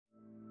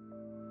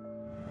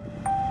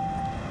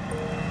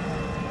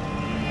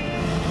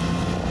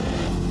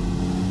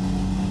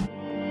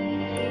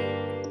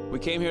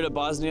came here to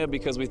Bosnia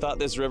because we thought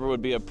this river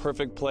would be a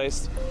perfect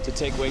place to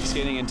take wake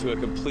skating into a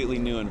completely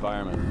new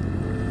environment.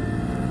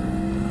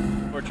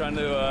 We're trying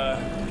to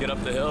get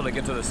up the hill to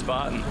get to the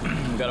spot, and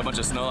we got a bunch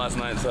of snow last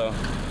night, so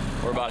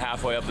we're about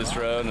halfway up this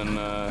road, and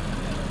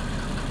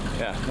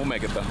yeah, we'll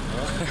make it though.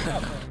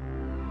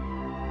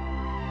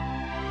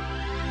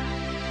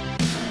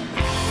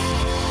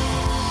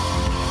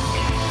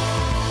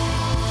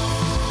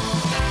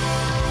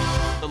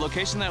 The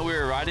location that we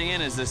were riding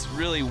in is this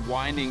really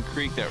winding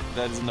creek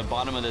that is in the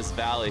bottom of this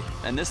valley.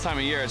 And this time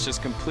of year, it's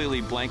just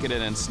completely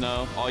blanketed in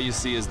snow. All you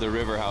see is the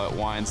river, how it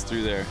winds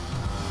through there.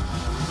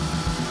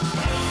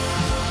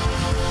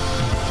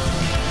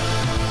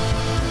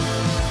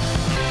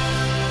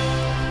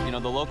 You know,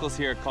 the locals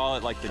here call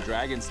it like the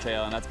dragon's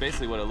tail, and that's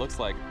basically what it looks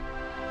like.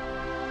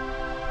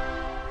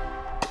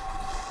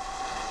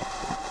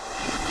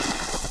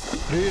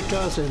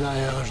 Priča se da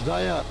je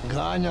Aždaja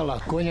ganjala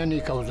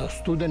konjanika za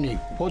Studeni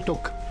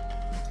Potok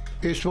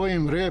i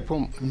svojim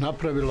repom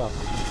napravila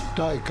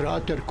taj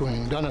krater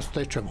kojim danas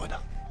teče voda.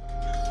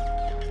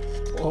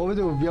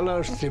 Ovdje u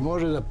Bjelasnici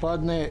može da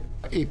padne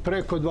i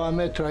preko 2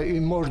 metra i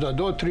možda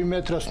do 3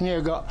 metra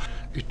snijega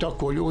i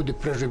tako ljudi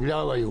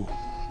preživljavaju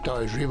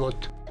taj život.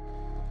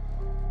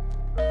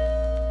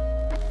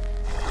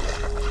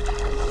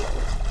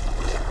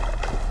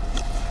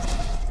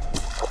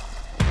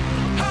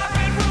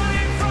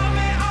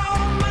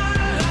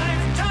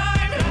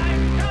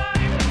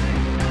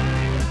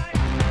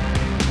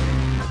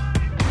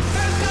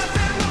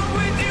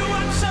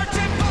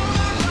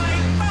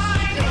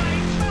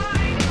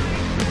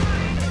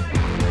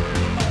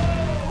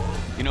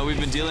 We've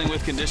been dealing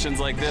with conditions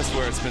like this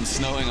where it's been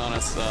snowing on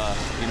us,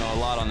 you know, a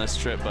lot on this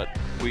trip, but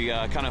we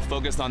kind of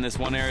focused on this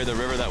one area of the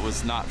river that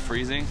was not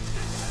freezing.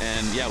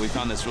 And yeah, we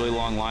found this really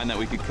long line that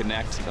we could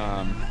connect,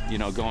 you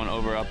know, going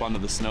over up onto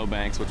the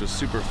snowbanks, which was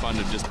super fun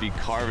to just be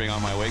carving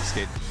on my wake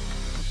skate.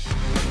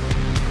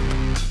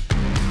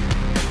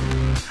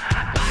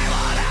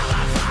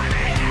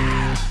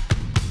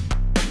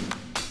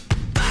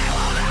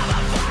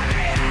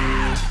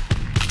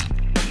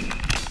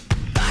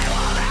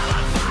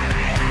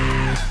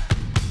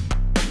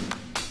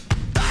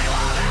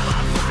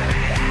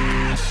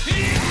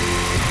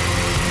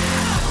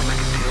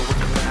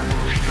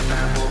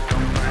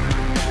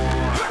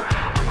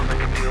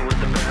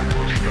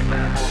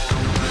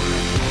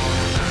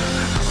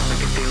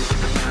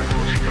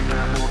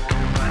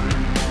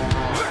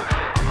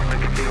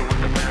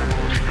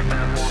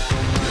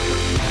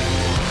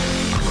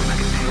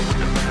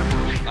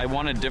 I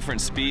wanted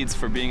different speeds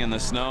for being in the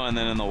snow and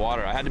then in the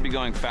water. I had to be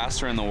going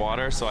faster in the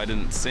water so I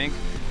didn't sink,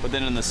 but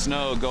then in the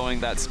snow, going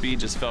that speed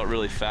just felt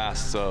really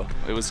fast, so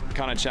it was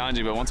kind of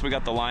challenging, but once we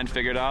got the line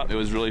figured out, it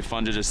was really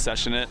fun to just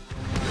session it.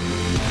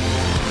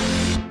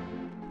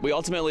 We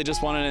ultimately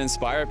just wanted to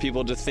inspire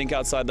people to think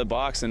outside the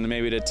box and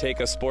maybe to take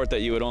a sport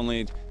that you would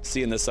only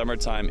see in the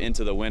summertime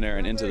into the winter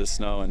and into the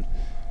snow, and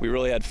we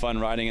really had fun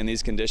riding in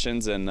these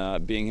conditions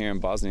and being here in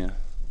Bosnia.